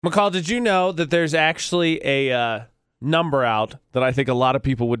McCall, did you know that there's actually a number out that I think a lot of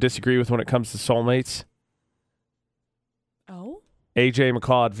people would disagree with when it comes to soulmates? Oh? AJ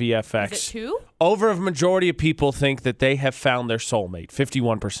McCall at VFX. Is it 2? Over a majority of people think that they have found their soulmate,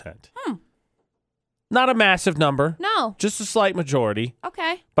 51%. Not a massive number. No. Just a slight majority.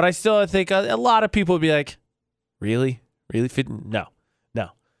 Okay. But I still think a lot of people would be like, really? Really? No.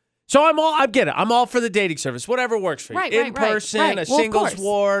 So I get it. I'm all for the dating service, whatever works for you. In person, a singles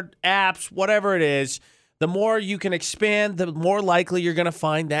ward, apps, whatever it is. The more you can expand, the more likely you're going to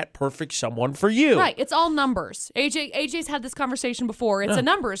find that perfect someone for you. Right. It's all numbers. AJ's had this conversation before. It's a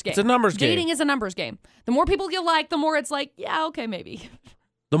numbers game. It's a numbers game. Dating is a numbers game. The more people you like, the more it's like, yeah, okay, maybe.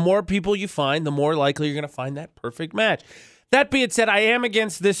 The more people you find, the more likely you're going to find that perfect match. That being said, I am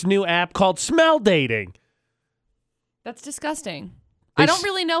against this new app called Smell Dating. That's disgusting. I don't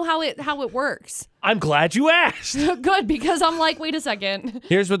really know how it works. I'm glad you asked. Good, because I'm like, wait a second.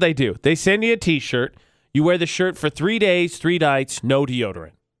 Here's what they do. They send you a T-shirt. You wear the shirt for 3 days, 3 nights, no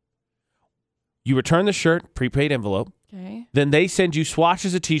deodorant. You return the shirt, prepaid envelope. Okay. Then they send you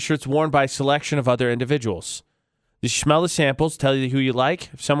swatches of T-shirts worn by a selection of other individuals. You smell the samples, tell you who you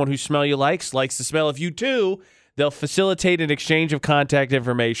like. If someone who smell you likes the smell of you too, they'll facilitate an exchange of contact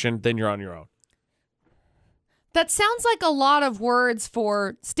information. Then you're on your own. That sounds like a lot of words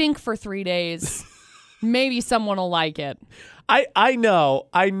for stink for 3 days. Maybe someone will like it. I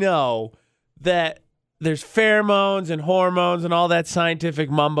know that there's pheromones and hormones and all that scientific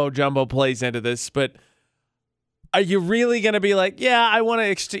mumbo jumbo plays into this, but are you really going to be like, yeah, I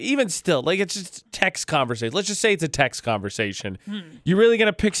want to, even still, like it's just text conversation. Let's just say it's a text conversation. You really going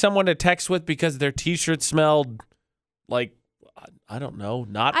to pick someone to text with because their T-shirt smelled like, I don't know,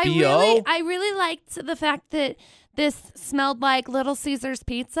 not BO? I really liked the fact that this smelled like Little Caesars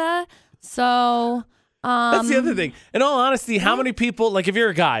pizza. So, that's the other thing. In all honesty, how many people, like if you're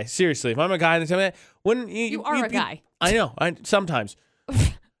a guy, seriously, if I'm a guy and something, wouldn't you are a guy. I know. Sometimes.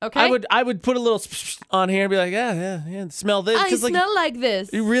 Okay. I would put a little on here and be like, yeah, smell this. I smell like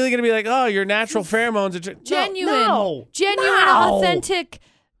this. You're really going to be like, oh, your natural pheromones are genuine, authentic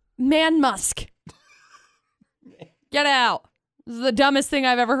man musk. Get out. This is the dumbest thing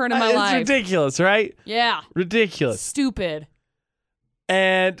I've ever heard in my life. It's ridiculous, right? Yeah. Ridiculous. Stupid.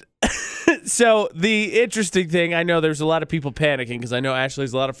 And so the interesting thing, I know there's a lot of people panicking because I know Ashley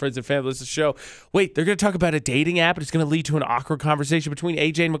has a lot of friends and family listen to the show. Wait, they're going to talk about a dating app and it's going to lead to an awkward conversation between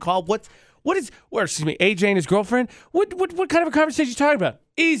AJ and McCall. AJ and his girlfriend? What kind of a conversation are you talking about?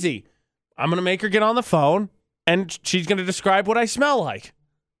 Easy. I'm going to make her get on the phone and she's going to describe what I smell like.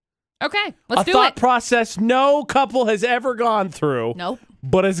 Okay, let's do it. A thought process no couple has ever gone through. Nope.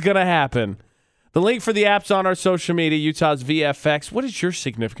 But it's going to happen. The link for the app's on our social media, Utah's VFX. What does your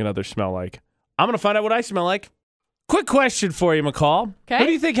significant other smell like? I'm going to find out what I smell like. Quick question for you, McCall. Okay. Who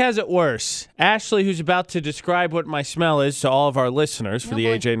do you think has it worse? Ashley, who's about to describe what my smell is to all of our listeners for the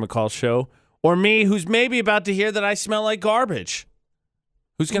AJ and McCall show, or me, who's maybe about to hear that I smell like garbage?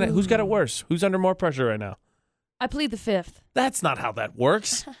 Who's got it worse? Who's under more pressure right now? I plead the fifth. That's not how that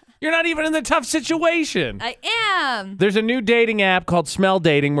works. You're not even in the tough situation. I am. There's a new dating app called Smell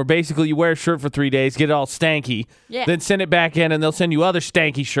Dating where basically you wear a shirt for 3 days, get it all stanky, then send it back in, and they'll send you other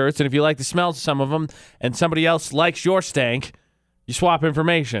stanky shirts. And if you like the smells of some of them and somebody else likes your stank, you swap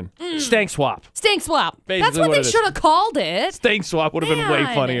information. Stank swap. Stink swap. Basically That's what they should have called it. Stank swap would have been way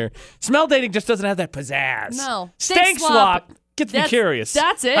funnier. Smell Dating just doesn't have that pizzazz. No. Stank swap gets me curious.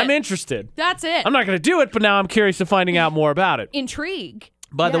 That's it. I'm interested. That's it. I'm not going to do it, but now I'm curious to finding out more about it. Intrigue.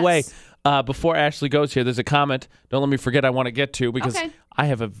 By the way, before Ashley goes here, there's a comment. Don't let me forget I want to get to because I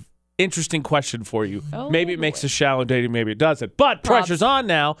have an interesting question for you. Oh, maybe it makes us shallow dating, maybe it doesn't. But pressure's on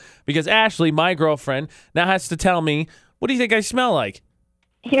now because Ashley, my girlfriend, now has to tell me, what do you think I smell like?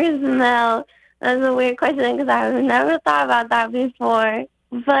 Your smell. That's a weird question because I've never thought about that before.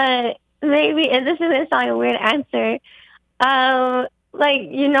 But maybe, and this is going to sound like a weird answer, like,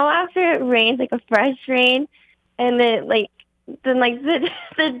 after it rains, like a fresh rain, and then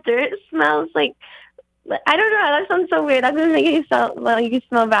the dirt smells like, I don't know, that sounds so weird. That doesn't make you smell like you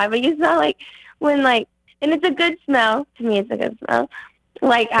smell bad, but you smell like when and it's a good smell. To me, it's a good smell.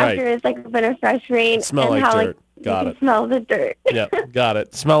 Like after it's like been a fresh rain, smell and like how dirt. like Got you it. Smell the dirt. Yeah, got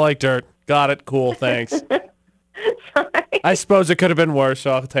it. Smell like dirt. Got it. Cool. Thanks. Sorry. I suppose it could have been worse,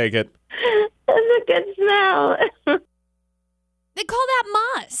 so I'll take it. That's a good smell. They call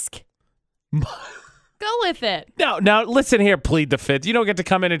that musk. Go with it. Now, listen here, plead the fifth. You don't get to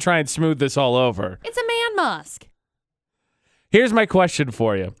come in and try and smooth this all over. It's a man musk. Here's my question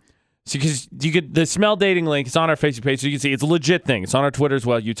for you. So because you get the smell dating link, it's on our Facebook page, so you can see it's a legit thing. It's on our Twitter as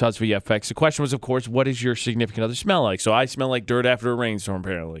well, Utah's VFX. The question was, of course, what does your significant other smell like? So I smell like dirt after a rainstorm,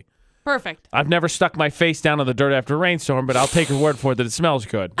 apparently. Perfect. I've never stuck my face down in the dirt after a rainstorm, but I'll take your word for it that it smells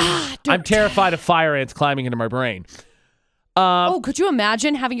good. I'm terrified of fire ants climbing into my brain. Could you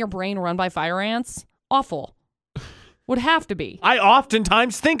imagine having your brain run by fire ants? Awful. Would have to be. I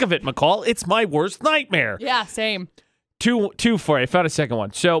oftentimes think of it, McCall. It's my worst nightmare. Yeah, same. Two for you. I found a second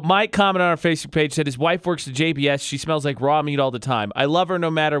one. So Mike commented on our Facebook page, said his wife works at JBS. She smells like raw meat all the time. I love her no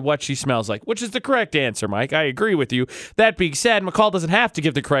matter what she smells like, which is the correct answer, Mike. I agree with you. That being said, McCall doesn't have to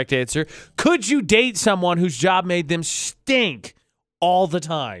give the correct answer. Could you date someone whose job made them stink all the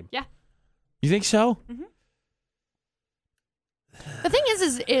time? Yeah. You think so? Mm-hmm. The thing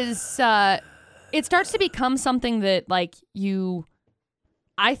is it starts to become something that, like, you,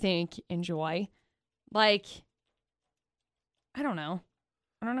 I think, enjoy. Like, I don't know.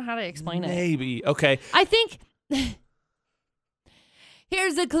 I don't know how to explain it. Maybe. Okay. I think,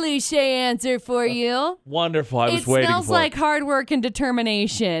 here's a cliche answer for you. Wonderful. I was waiting for it. It smells like hard work and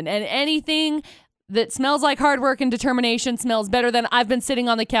determination. And anything that smells like hard work and determination smells better than I've been sitting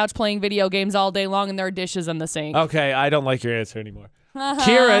on the couch playing video games all day long and there are dishes in the sink. Okay, I don't like your answer anymore.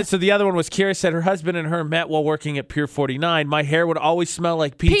 Kira, so the other one was Kira said her husband and her met while working at Pier 49. My hair would always smell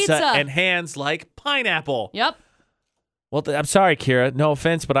like pizza. And hands like pineapple. Yep. Well, I'm sorry, Kira. No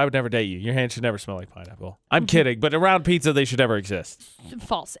offense, but I would never date you. Your hands should never smell like pineapple. I'm kidding, but around pizza, they should never exist.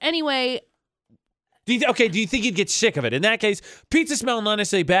 False. Anyway. Do you think you'd get sick of it? In that case, pizza smell, not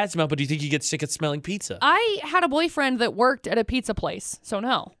necessarily bad smell, but do you think you'd get sick of smelling pizza? I had a boyfriend that worked at a pizza place, so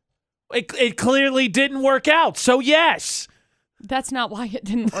no. It clearly didn't work out, so yes. That's not why it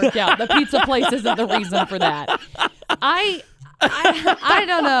didn't work out. The pizza place isn't the reason for that. I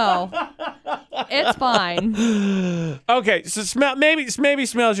don't know. It's fine. Okay, so smell maybe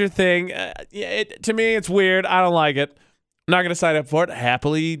smells your thing. To me, it's weird. I don't like it. I'm not gonna sign up for it.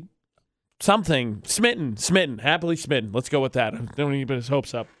 Happily, smitten, happily smitten. Let's go with that. I don't even put his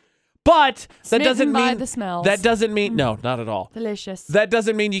hopes up. But that doesn't mean the smells. That doesn't mean no, not at all. Delicious. That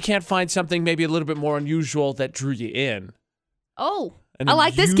doesn't mean you can't find something maybe a little bit more unusual that drew you in. Oh, I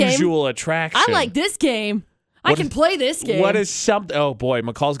like this game. Unusual attraction. I like this game. I can play this game. What is something? Oh boy,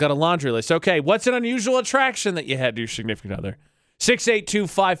 McCall's got a laundry list. Okay, what's an unusual attraction that you had to your significant other?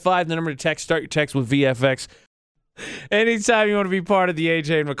 68255, the number to text. Start your text with VFX. Anytime you want to be part of the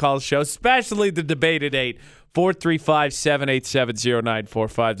AJ and McCall show, especially the debate at 8,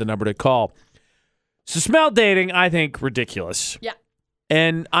 435-787-0945, the number to call. So smell dating, I think, ridiculous. Yeah.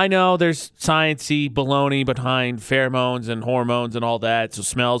 And I know there's sciencey baloney behind pheromones and hormones and all that, so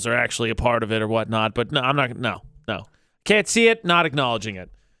smells are actually a part of it or whatnot. But no, I'm not. No. Can't see it, not acknowledging it.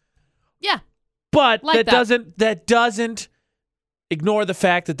 Yeah. But like that doesn't ignore the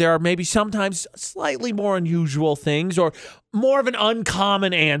fact that there are maybe sometimes slightly more unusual things or more of an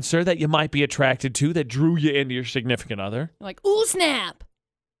uncommon answer that you might be attracted to that drew you into your significant other. You're like, ooh, snap.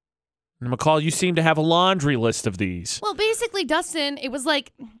 And McCall, you seem to have a laundry list of these. Well, basically, Dustin, it was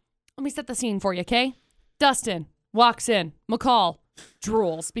like, let me set the scene for you, okay? Dustin walks in. McCall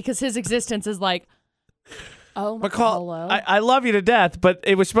drools because his existence is like, oh, McCall, hello. I love you to death, but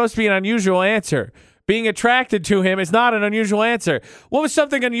it was supposed to be an unusual answer. Being attracted to him is not an unusual answer. What was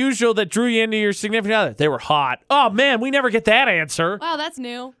something unusual that drew you into your significant other? They were hot. Oh, man, we never get that answer. Wow, that's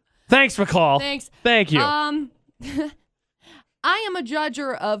new. Thanks, McCall. Thanks. Thank you. I am a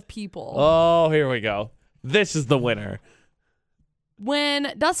judger of people. Oh, here we go. This is the winner.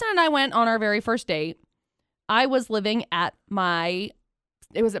 When Dustin and I went on our very first date, I was living at my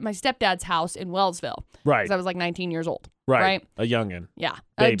stepdad's house in Wellsville. Right. Because I was like 19 years old. Right. A youngin'. Yeah.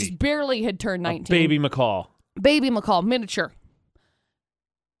 Baby. I just barely had turned 19. Baby McCall. Baby McCall, miniature.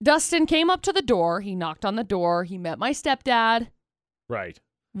 Dustin came up to the door. He knocked on the door. He met my stepdad. Right.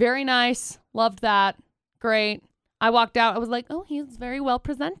 Very nice. Loved that. Great. I walked out. I was like, oh, he's very well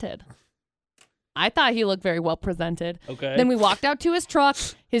presented. I thought he looked very well presented. Okay. Then we walked out to his truck.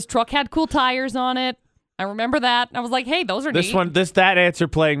 His truck had cool tires on it. I remember that. I was like, hey, those are neat. That answer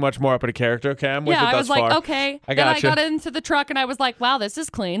playing much more up in a character. Okay, I'm with it thus far. Yeah, I was like, okay. I Then gotcha. I got into the truck and I was like, wow, this is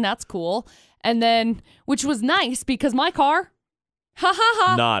clean. That's cool. And then, which was nice because my car,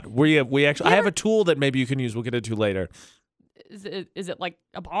 we actually, I have a tool that maybe you can use. We'll get into later. Is it like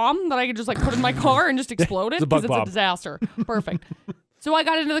a bomb that I could just like put in my car and just explode it? It's a a disaster. Perfect. So I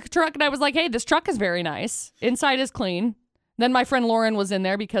got into the truck and I was like, hey, this truck is very nice. Inside is clean. Then my friend Lauren was in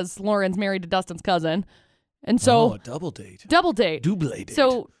there because Lauren's married to Dustin's cousin. And so double date. Double date. Double date.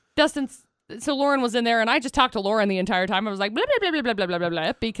 So Dustin's so Lauren was in there, and I just talked to Lauren the entire time. I was like, blah, blah, blah, blah, blah, blah, blah,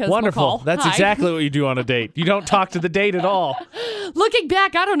 blah, because Wonderful. McCall, That's hi. exactly what you do on a date. You don't talk to the date at all. Looking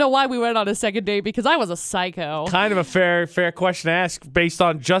back, I don't know why we went on a second date because I was a psycho. Kind of a fair question to ask based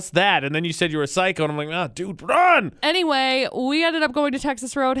on just that. And then you said you were a psycho, and I'm like, oh, dude, run. Anyway, we ended up going to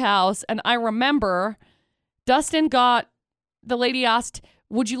Texas Roadhouse, and I remember Dustin the lady asked,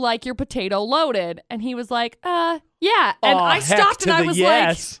 would you like your potato loaded? And he was like, yeah. And I stopped and I was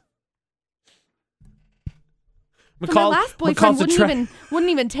yes. like, my last boyfriend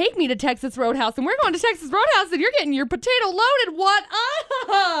wouldn't even take me to Texas Roadhouse, and we're going to Texas Roadhouse, and you're getting your potato loaded. What up?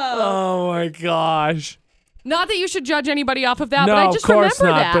 Oh my gosh. Not that you should judge anybody off of that, No, but I just of course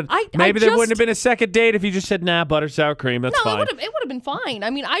remember not. that. But maybe there wouldn't have been a second date if you just said, nah, butter, sour cream. That's fine. No, it would have been fine. I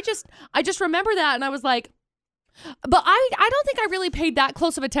mean, I just remember that, and I was like, but I don't think I really paid that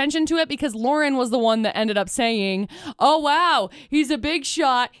close of attention to it because Lauren was the one that ended up saying, oh, wow, he's a big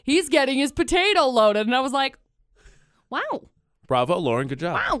shot. He's getting his potato loaded. And I was like, wow. Bravo, Lauren. Good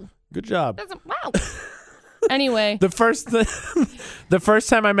job. Wow. Good job. Wow. Anyway. The first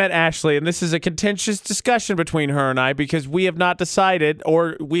time I met Ashley, and this is a contentious discussion between her and I because we have not decided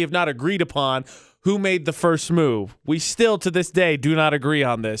or we have not agreed upon who made the first move. We still, to this day, do not agree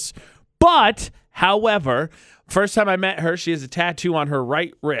on this. But, however, first time I met her, she has a tattoo on her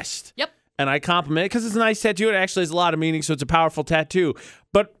right wrist. Yep. And I compliment it because it's a nice tattoo. It actually has a lot of meaning, so it's a powerful tattoo.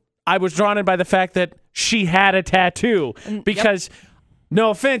 But I was drawn in by the fact that she had a tattoo because,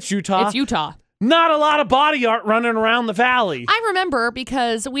 no offense, Utah. It's Utah. Not a lot of body art running around the valley. I remember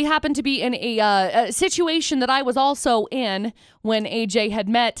because we happened to be in a situation that I was also in when AJ had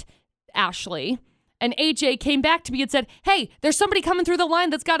met Ashley. And AJ came back to me and said, hey, there's somebody coming through the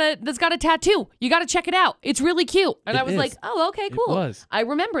line that's got a tattoo. You got to check it out. It's really cute. And I was like, oh, okay, cool. It was. I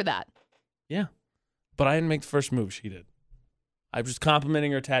remember that. Yeah. But I didn't make the first move. She did. I was just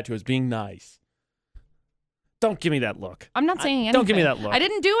complimenting her tattoo as being nice. Don't give me that look. I'm not saying anything. Don't give me that look. I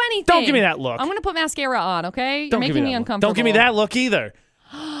didn't do anything. Don't give me that look. I'm going to put mascara on, okay? You're Don't give making me that look. uncomfortable. Don't give me that look either.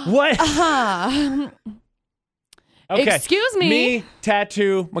 What? Okay. Excuse me. Me,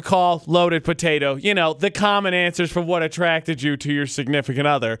 tattoo, McCall, loaded potato. You know, the common answers for what attracted you to your significant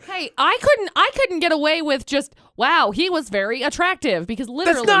other. Hey, I couldn't get away with just, wow, he was very attractive because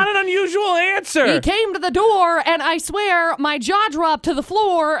literally. That's not an unusual answer. He came to the door and I swear my jaw dropped to the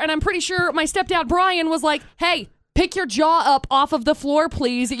floor and I'm pretty sure my stepdad Brian was like, hey, pick your jaw up off of the floor,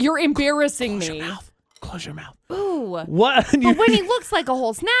 please. You're embarrassing me. Close your mouth. Close your mouth. Ooh. What? But when he looks like a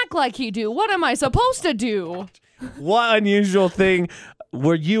whole snack like he do, what am I supposed to do? What unusual thing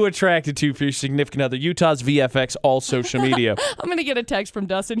were you attracted to for your significant other? Utah's VFX, all social media. I'm going to get a text from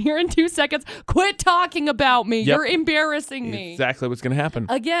Dustin here in 2 seconds. Quit talking about me. Yep. You're embarrassing me. Exactly what's going to happen.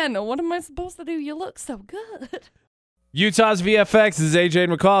 Again, what am I supposed to do? You look so good. Utah's VFX is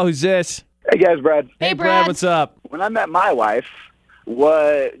AJ McCall. Who's this? Hey guys, Brad. Hey, Brad. What's up? When I met my wife,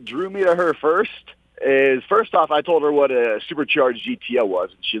 what drew me to her first is, first off, I told her what a supercharged GTO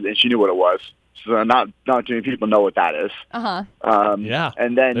was, and she knew what it was. So not too many people know what that is. Yeah,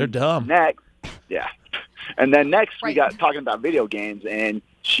 and then they're dumb. Next, and then next Right. we got talking about video games, and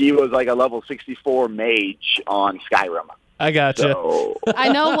she was like a level 64 mage on Skyrim. I gotcha. So, I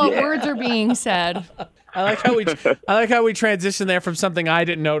know what Yeah. words are being said. I like how we transition there from something I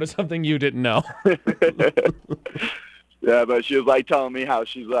didn't know to something you didn't know. yeah, but she was like telling me how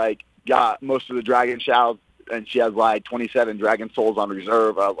she's like got most of the dragon shouts, and she has like 27 dragon souls on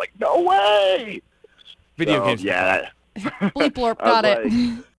reserve. I was like, no way. Video So, games. Yeah. Bleep blorp, I was got it. like,